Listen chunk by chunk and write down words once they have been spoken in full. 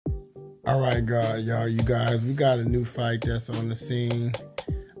All right, you guys, we got a new fight that's on the scene.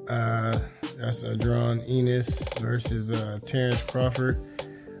 That's Jaron Ennis versus Jaron Crawford.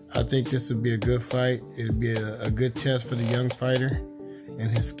 I think this would be a good fight. It'd be a good test for the young fighter and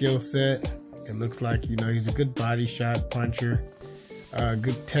his skill set. It looks like, he's a good body shot puncher,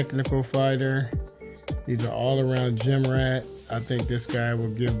 good technical fighter. He's an all-around gym rat. I think this guy will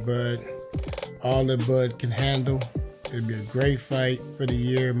give Bud all that Bud can handle. It'd be a great fight for the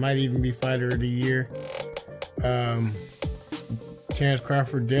year. Might even be fighter of the year. Jaron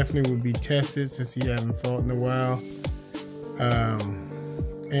Crawford definitely would be tested since he hasn't fought in a while.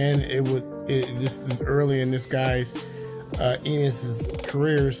 And this is early in this guy's Ennis'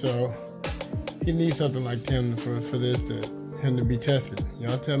 career, so he needs something like him for him to be tested.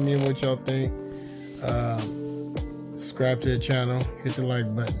 Y'all tell me what y'all think. Subscribe to the channel, hit the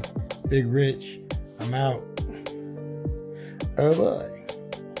like button. Big Rich, I'm out. Oh boy.